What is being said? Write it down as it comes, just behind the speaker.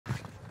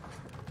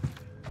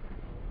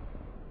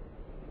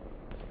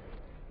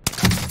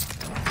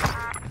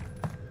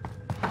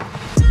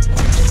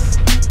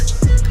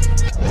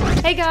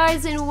Hey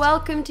guys, and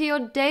welcome to your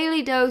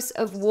daily dose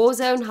of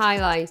Warzone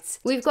highlights.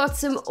 We've got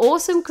some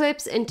awesome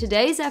clips in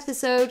today's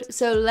episode,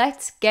 so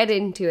let's get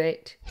into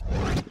it.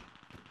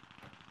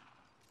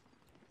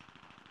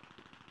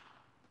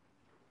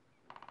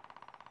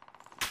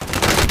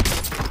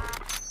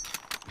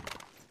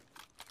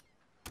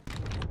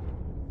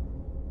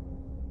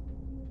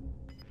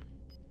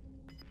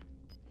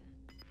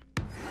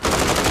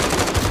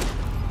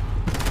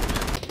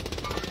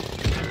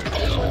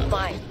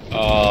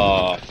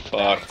 Åh,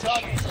 fuck.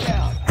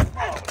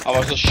 Han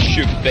var så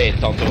sjukt beit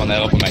han som var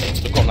nede på meg.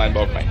 Så kom det en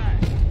bak meg.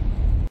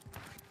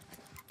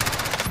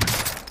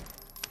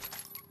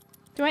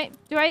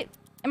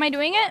 Am I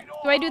doing it?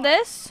 Do I do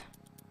this?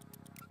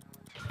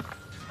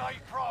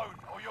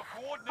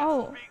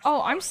 Oh,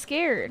 I'm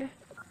scared.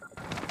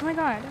 Oh my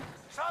god.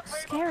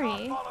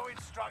 Scary.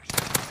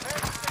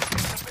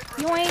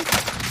 Yoink.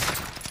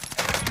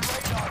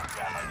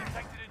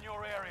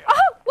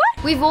 Oh,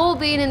 what? We've all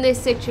been in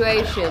this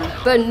situation,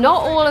 but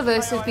not all of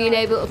us have been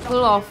able to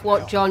pull off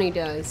what Johnny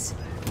does.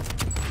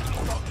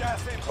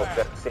 Hope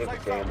that saved the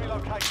game.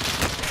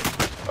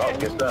 Oh,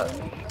 get that.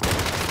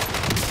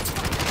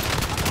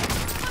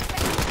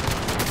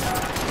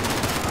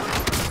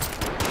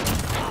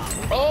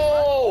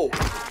 Oh!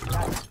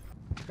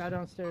 Guy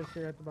downstairs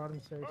here at the bottom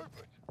stairs.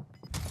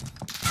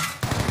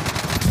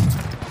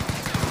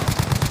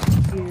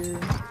 Here.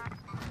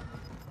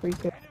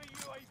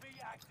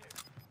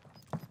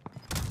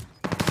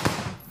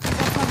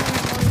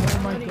 Oh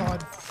my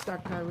god,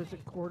 that guy was a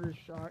quarter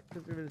shot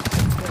because of his.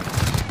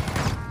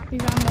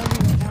 He's on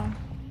Lottie right now.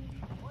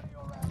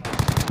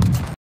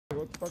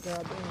 What the fuck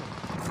happened?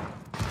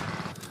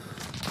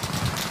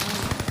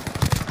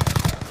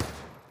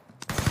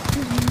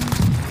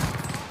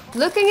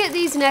 Looking at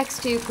these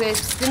next two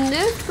clips, the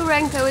nerfed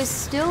Gorenko is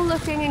still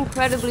looking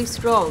incredibly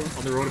strong.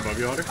 On the road above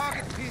you, Otter.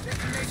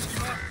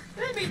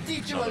 Let me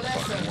teach you a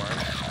lesson.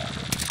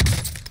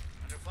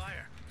 Under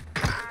fire.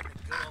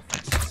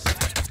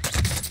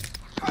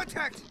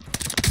 Contact.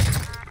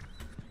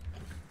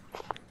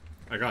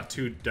 I got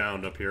two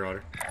downed up here,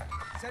 Otter.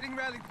 Setting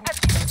rally point.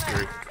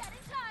 Three.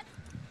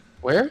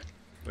 Where?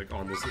 Like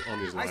on these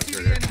lines right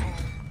here.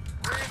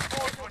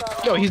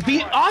 Yo, he's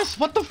beating us!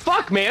 What the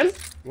fuck, man?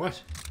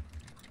 What?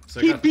 So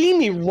He beamed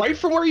me right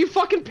from where you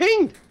fucking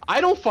pinged. I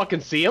don't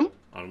fucking see him.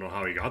 I don't know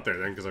how he got there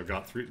then, because I've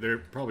got three. They're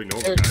probably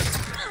Nova guys.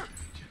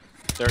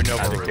 They're no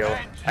Had to kill.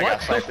 I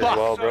got sniped as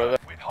well, brother.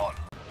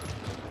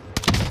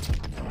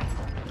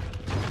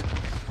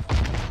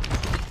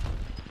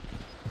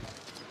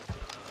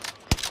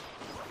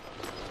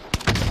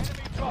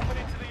 Enemy dropping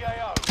into the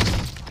AO.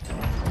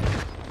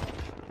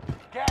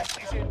 Gas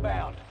is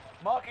inbound.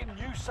 Marking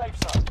new safe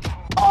zone.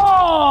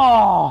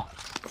 Oh!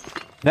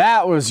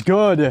 That was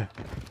good.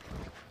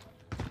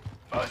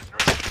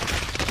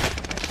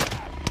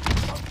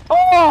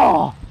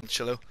 Oh!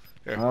 Chillo.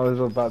 I was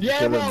about to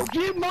kill him.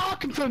 keep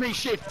marking for me,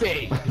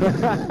 Shifty! Yo, what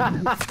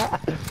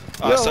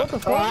the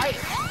fuck? Alright.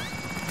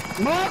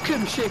 Mark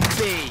him,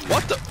 Shifty!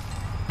 What the?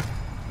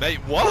 Mate,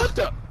 what?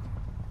 the?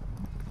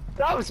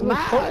 That was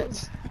mad!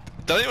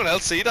 Did anyone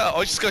else see that?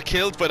 I just got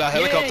killed by that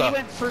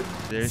helicopter.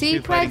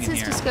 Seapreds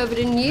has discovered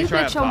a new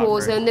glitch on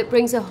Warzone that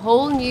brings a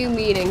whole new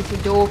meaning to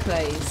door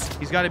plays.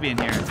 He's got to be in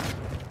here.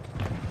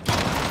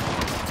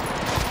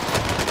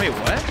 Wait,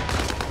 what?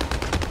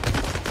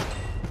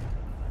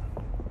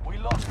 We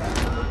lost that.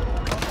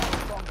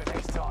 Not longer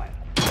next time.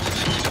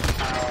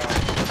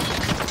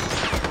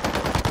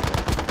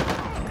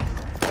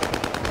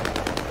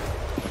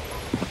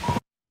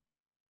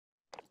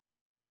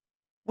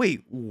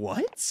 Wait,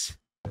 what?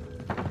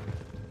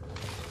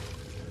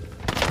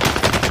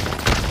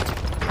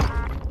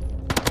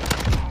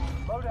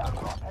 Loadout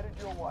drop headed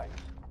your way.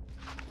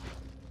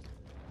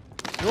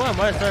 You know what I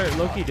might start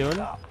low-key doing?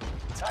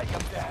 Take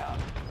him down.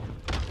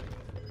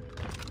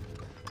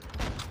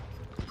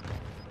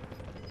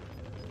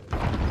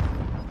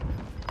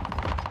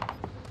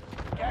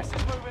 Gas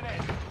is moving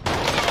in.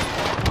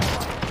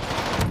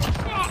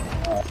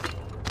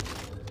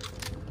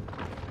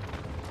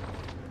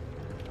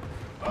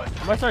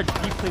 I might start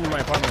deep cleaning my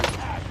apartment.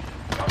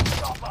 Don't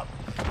stop them.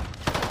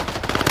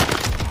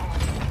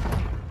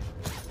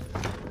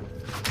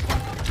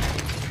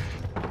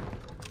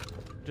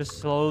 Just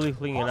slowly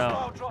cleaning it out.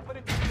 Hostile dropping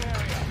into the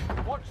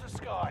area. Watch the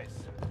skies.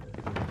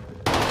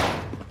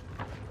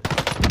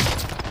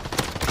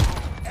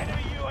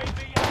 Enemy UAV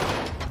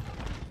active.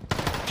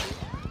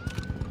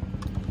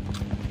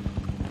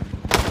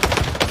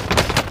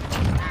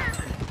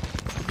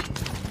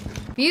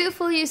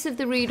 Beautiful use of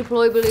the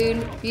redeploy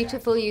balloon,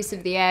 beautiful use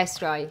of the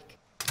airstrike.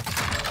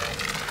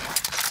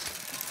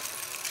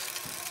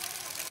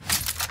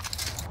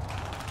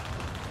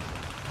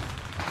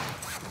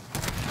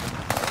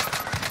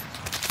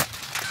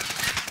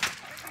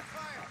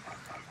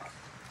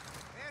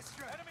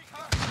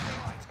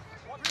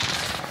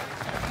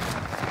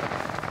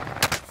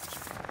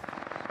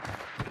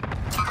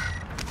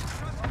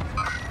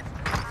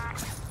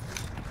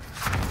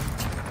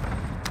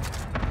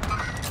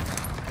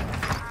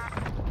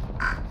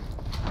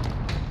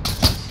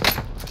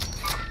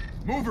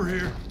 over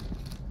here.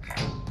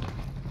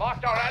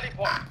 Marked our rally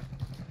point.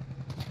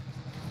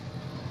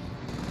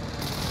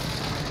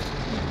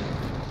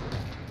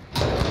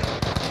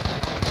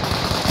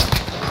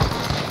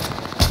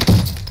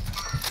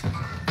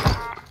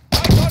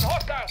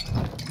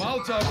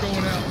 Molotov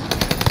going out.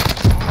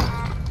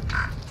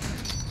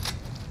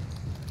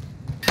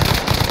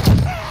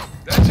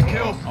 That's a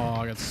kill.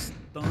 Oh, I got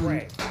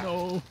stunned.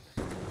 No.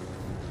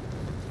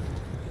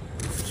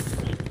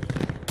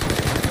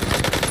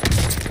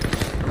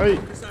 Hey.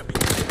 Your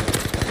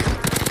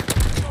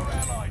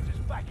allies is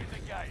back in the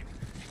game.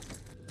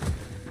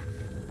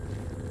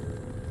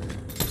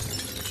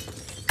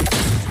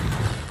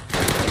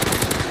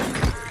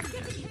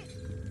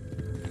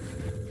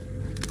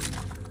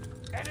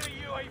 Enemy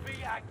UAV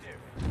active.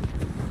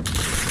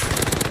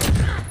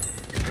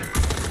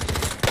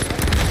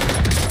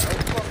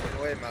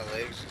 Wait, my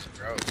legs just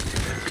broke.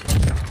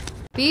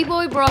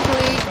 B-Boy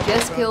Broccoli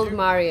just killed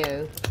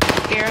Mario.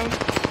 Hero.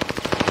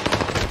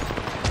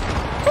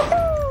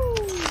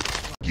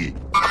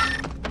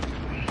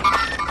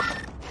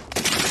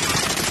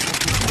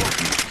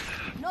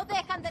 No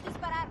dejan de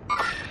disparar.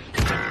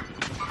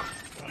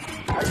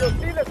 Hay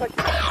hostiles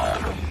aquí.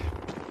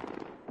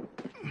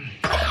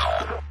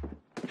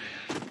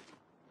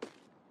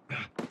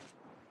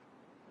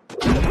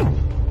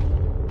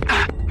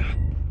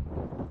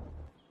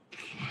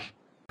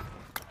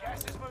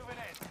 Gas is moving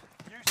in.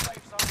 New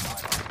safe zone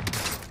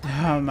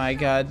highlight. Oh my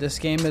god, this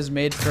game is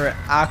made for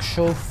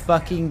actual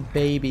fucking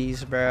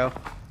babies, bro.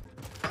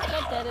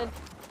 Get deaded.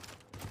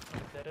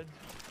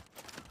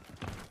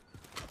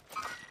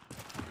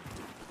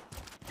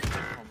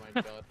 Oh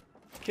my god.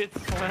 Kid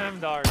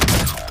slammed ours.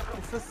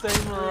 It's the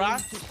same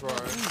rat, bro.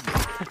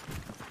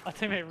 Our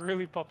teammate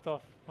really popped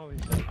off. Holy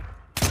shit.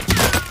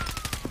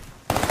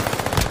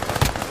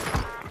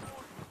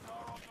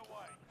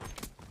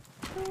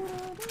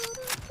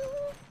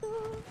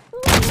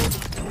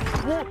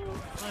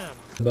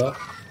 Bas.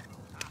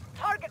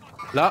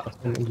 Là.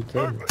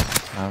 Nickel.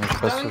 Ah, mais je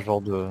passe ce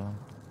genre de...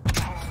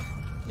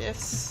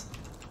 Yes.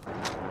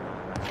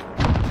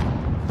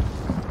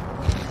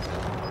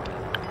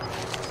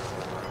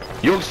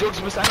 Jungs, wir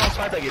müssen anders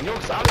weitergehen.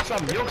 Jungs, alle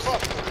zusammen. Jungs,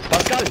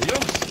 Pascal,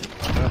 Jungs.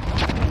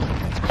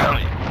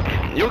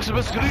 Jungs, wir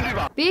müssen grün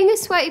rüber. Being a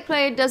sweaty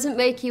player doesn't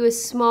make you a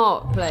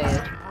smart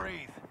player.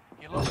 Breathe.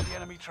 You lost the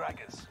enemy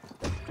trackers.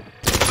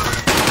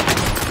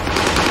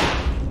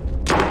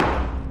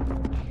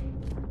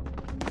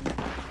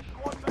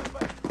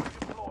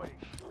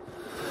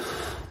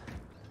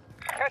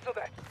 Cancel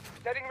that.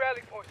 Setting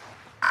rally point.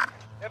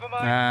 Never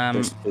mind.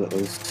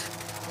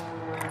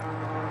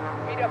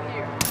 Meet up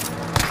here.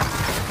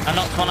 I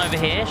knocked one over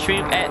here. Should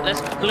we, let's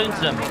balloon to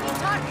them.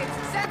 Targets,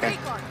 send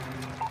recon.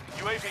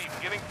 UAV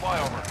beginning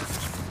flyover.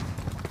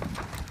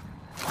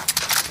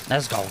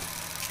 Let's go.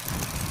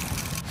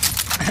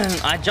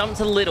 I jumped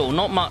a little,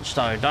 not much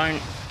though.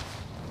 Don't.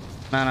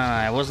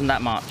 No, it wasn't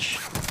that much.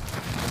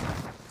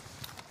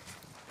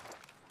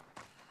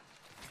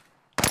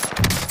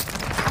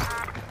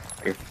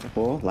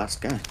 Oh,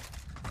 last guy.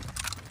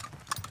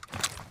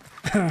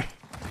 A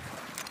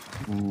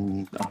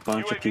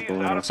bunch of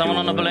people. Someone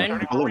on a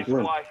balloon?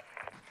 Balloon.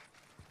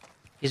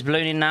 He's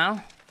ballooning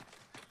now.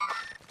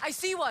 I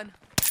see one.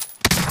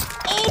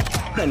 Oh!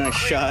 A nice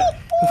shot.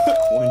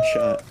 One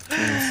shot.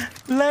 Nice.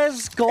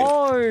 Let's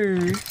go.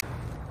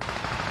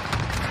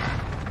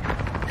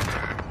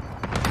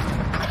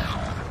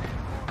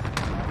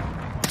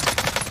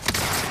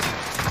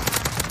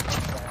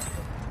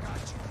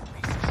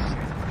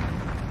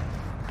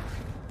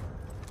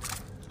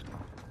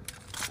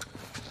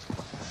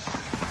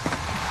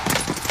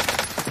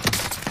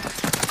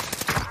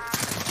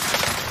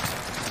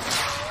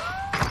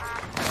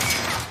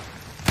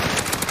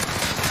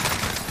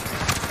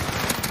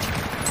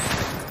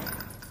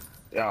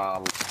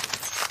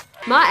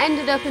 Matt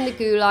ended up in the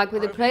gulag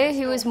with a player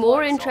who was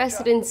more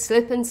interested in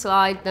slip and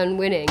slide than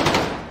winning. You're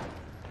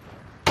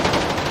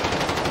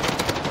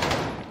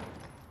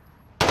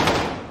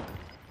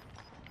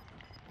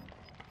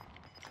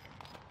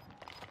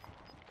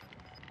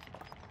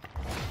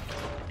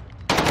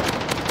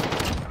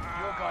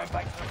going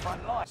back to the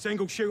front line.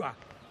 Single shooter.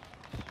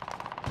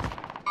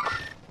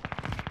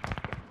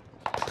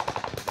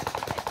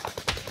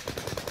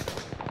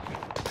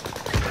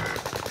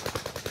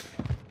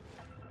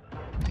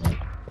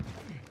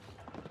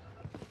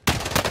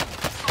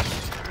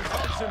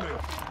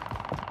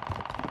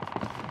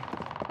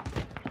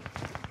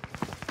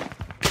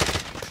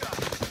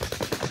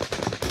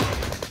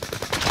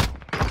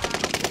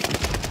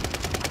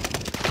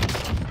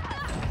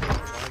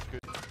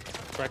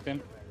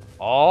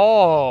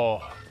 Oh!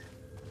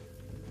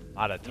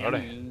 Ada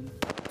tore.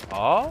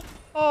 Oh!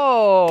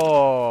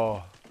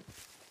 Oh!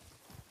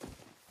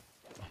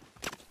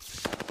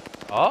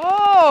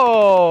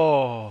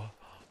 Oh!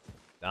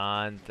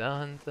 Dun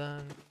dun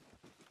dun.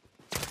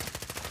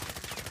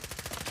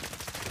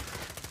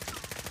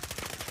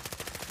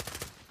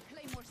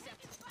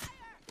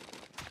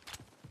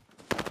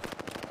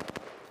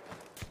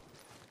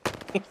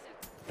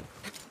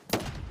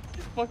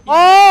 fucking.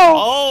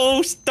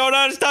 Oh!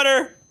 Stunner!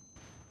 Stunner!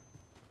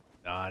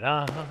 No,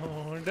 no,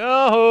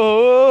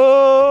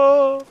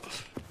 no.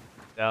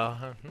 No.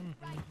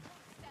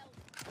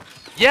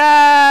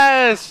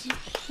 Yes!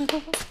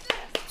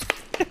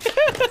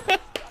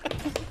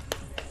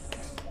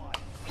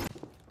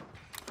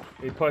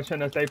 They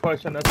pushing us, they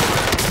pushing us.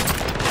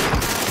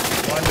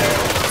 One there.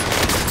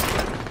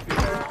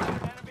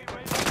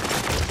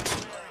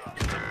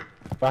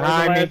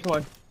 Behind me.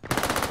 One.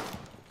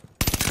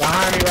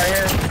 Behind me right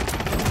here.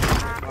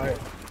 Alright.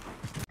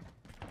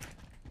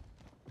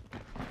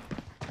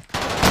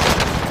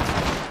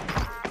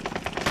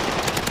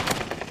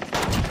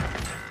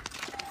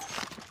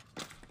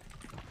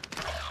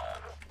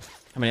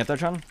 How many up there,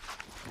 John?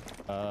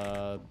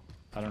 I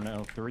don't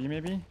know, 3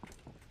 maybe?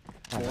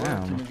 Oh, 4,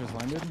 damn. 2 ninjas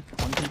landed,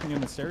 1 peeking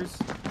in the stairs.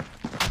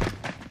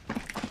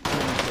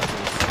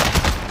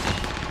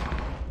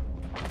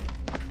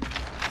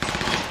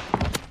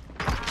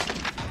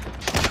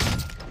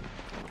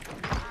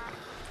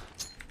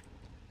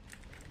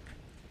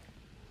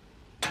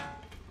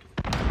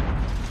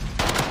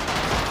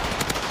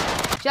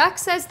 Jack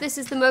says this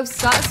is the most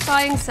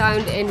satisfying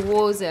sound in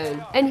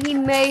Warzone, and he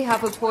may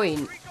have a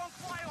point.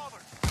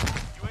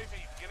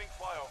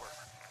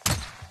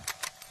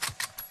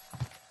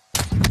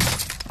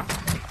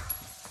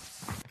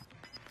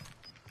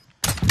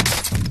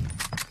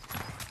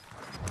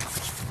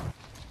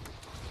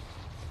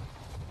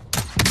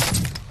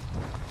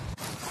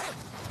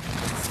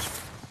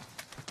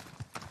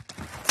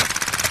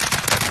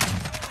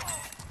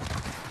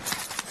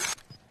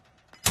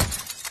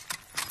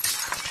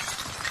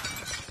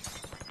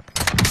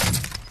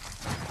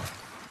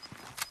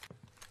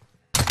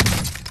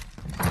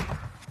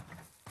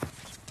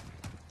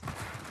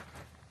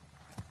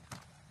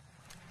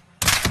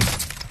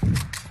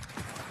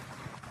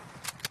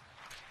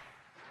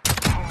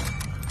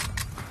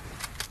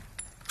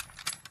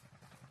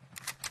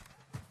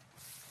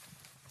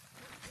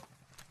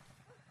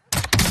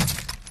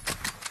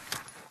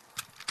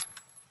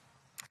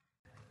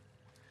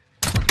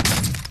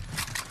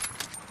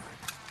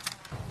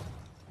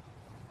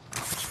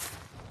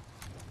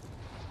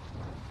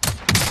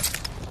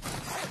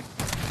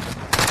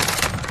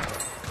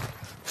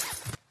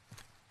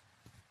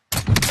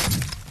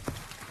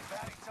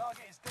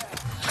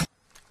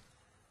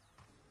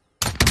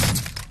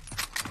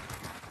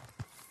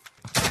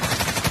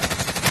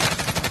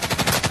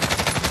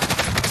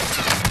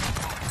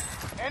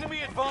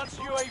 Enemy advanced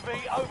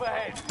UAV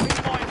overhead.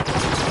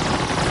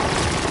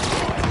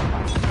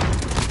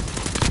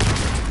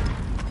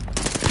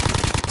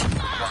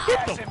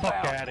 Get the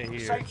fuck out of here.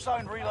 Safe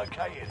zone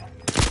relocated.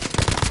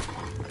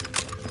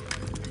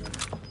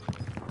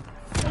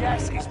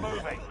 Gas is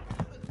moving.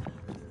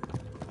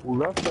 Who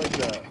left like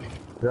that?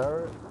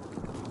 Jared?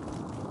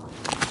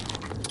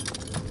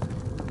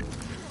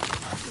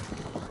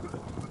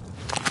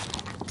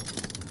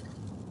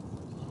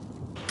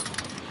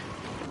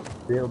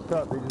 They up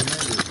top, they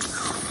just made it.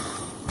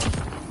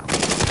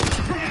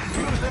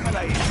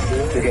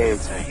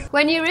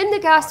 When you're in the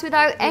gas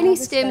without any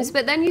stims,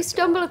 but then you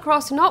stumble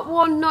across not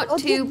 1, not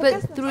 2,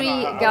 but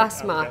 3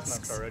 gas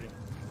masks. I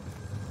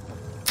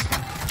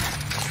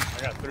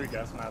got 3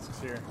 gas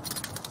masks here.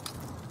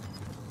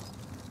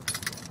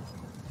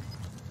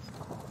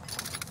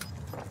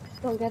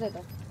 Don't get it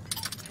though.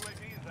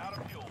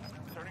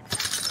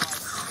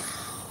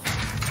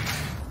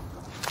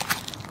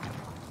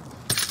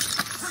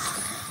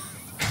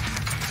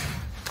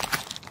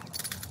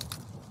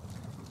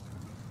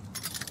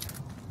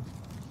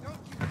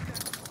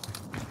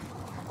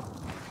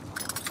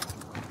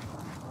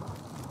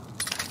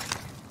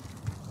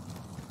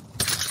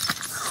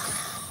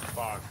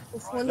 Fuck.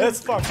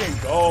 Let's fucking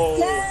go!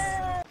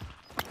 Yeah.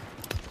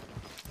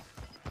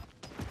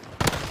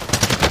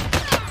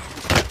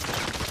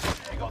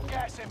 They got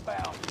gas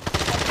inbound.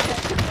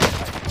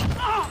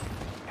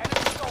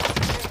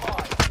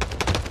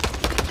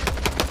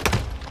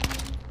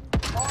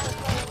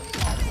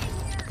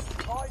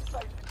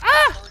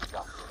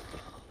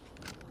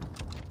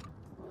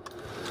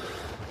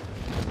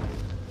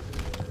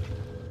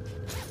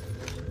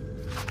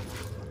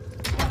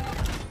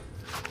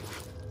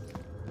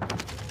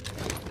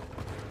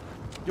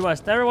 Dude, my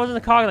sniper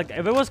wasn't cocked. Like,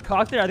 if it was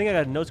cocked there, I think I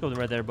got no scope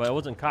right there, but it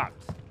wasn't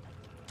cocked.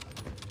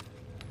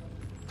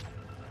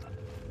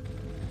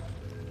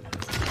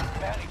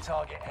 Bounty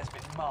target has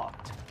been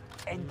marked.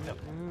 End them.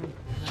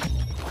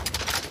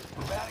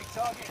 Bounty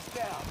target is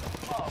down.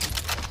 Marked.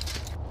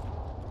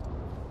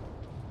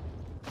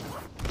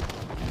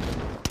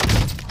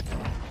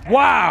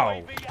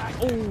 Wow!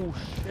 Oh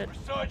shit!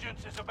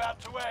 Resurgence is about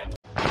to end.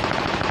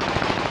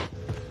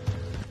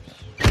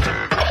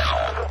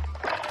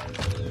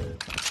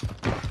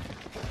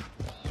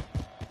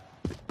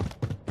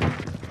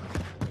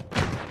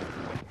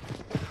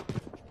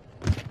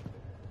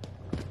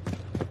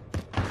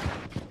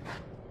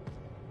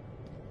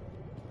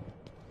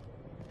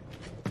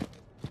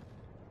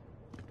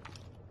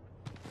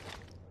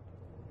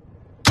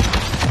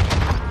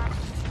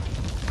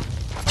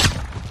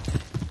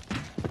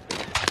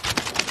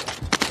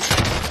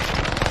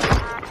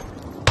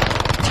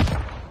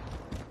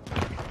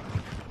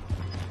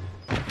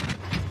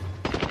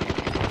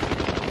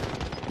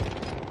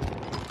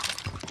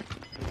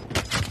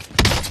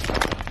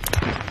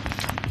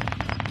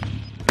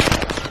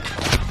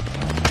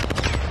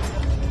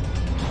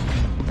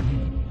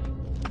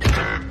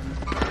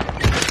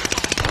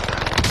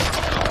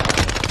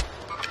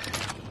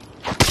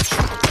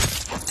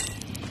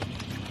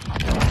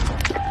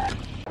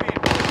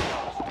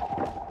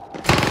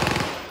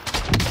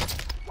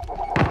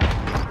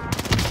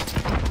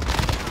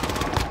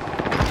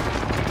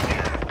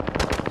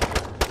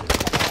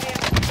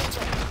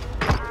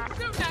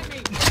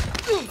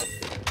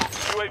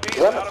 UAV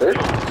is out of fuel.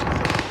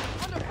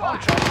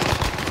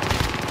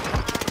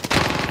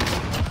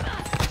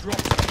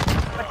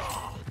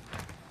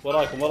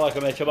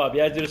 وراكم يا شباب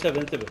يا 07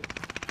 انتبه.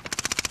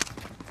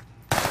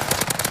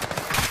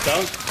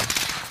 داون.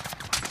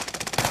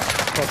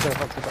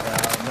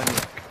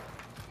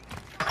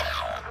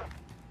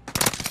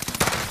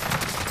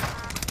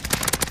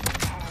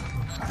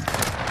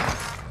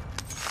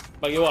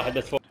 باقي واحد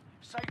بس فوق.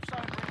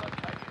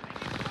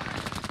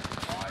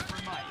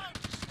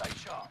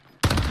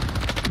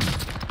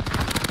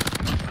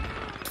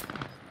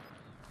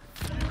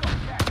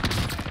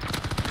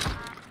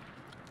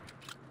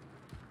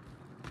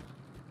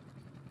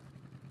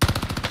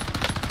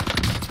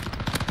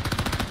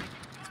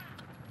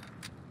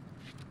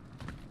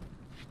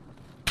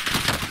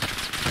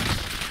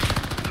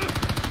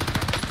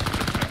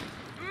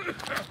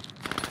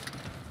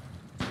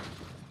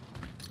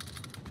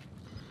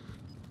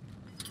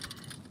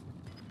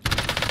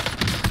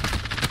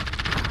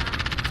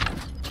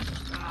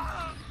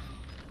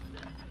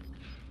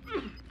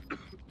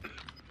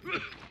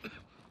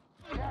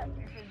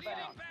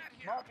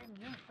 Marking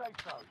new safe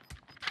zone.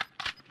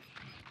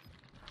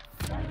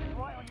 Standing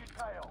right on your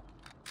tail.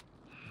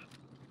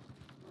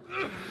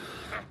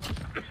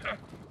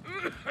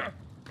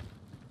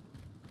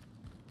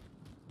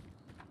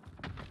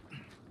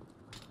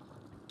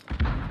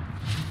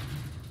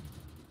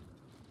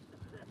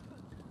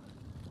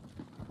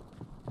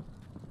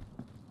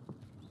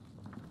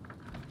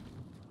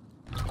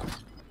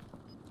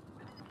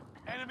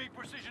 Enemy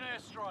precision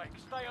airstrike.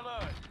 Stay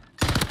alert.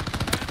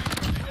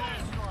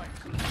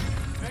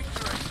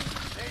 Victory.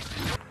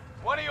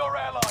 One of your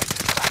allies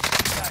is back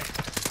today.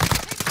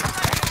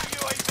 Enemy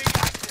UAV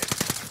active.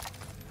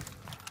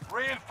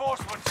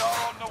 Reinforcements are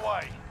on the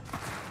way.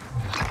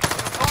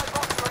 Supply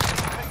box ready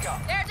to pick up.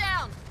 They're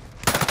down.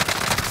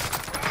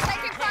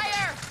 Taking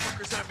fire.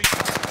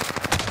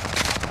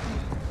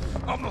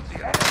 I'm not the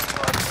enemy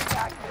UAV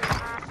active.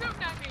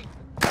 Shooting at me.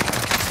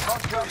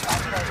 Contract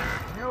updated.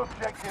 New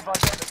objective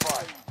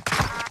identified.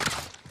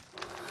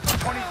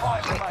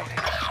 25 remaining.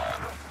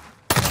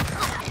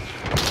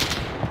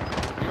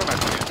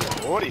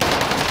 Lottie.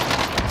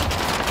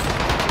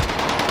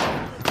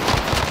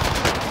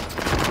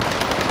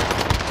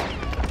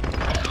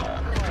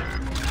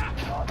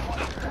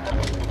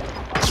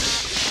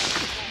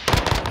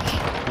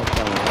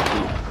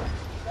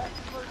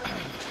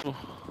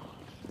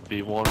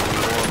 B1.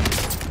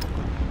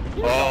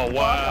 Oh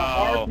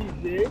wow.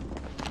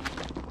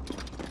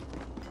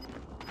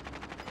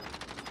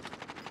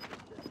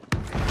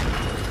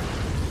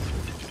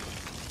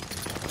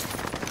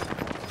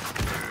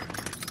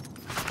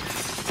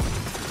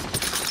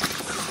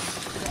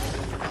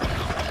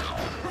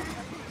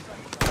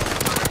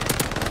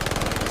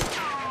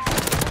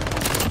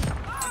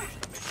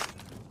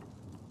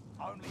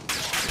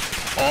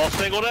 All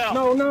singled out.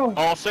 No.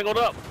 All singled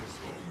up.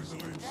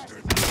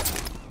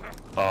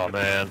 Oh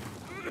man.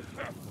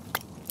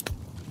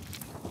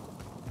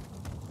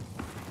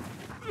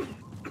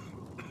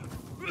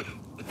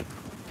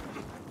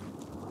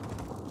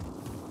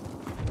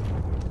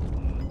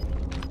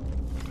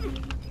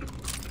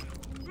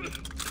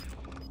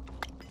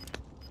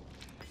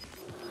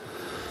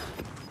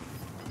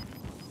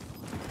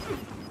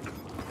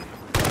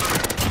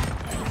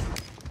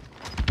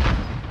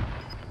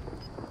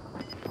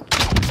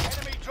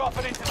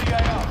 Dropping into the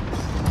AR.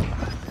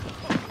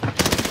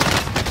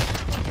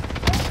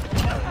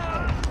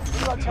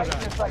 Relocating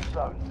the safe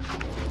zone.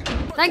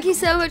 Thank you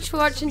so much for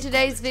watching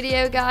today's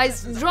video,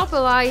 guys. Drop a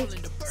like,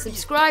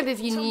 subscribe if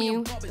you're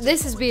new.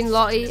 This has been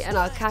Lottie, and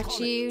I'll catch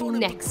you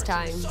next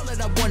time.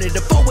 I wanted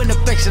to fall in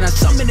affection, I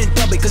summon and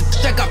dub it, cause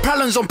I got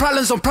problems on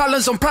problems on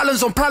problems on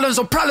problems on problems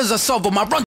on problems I solve them. I run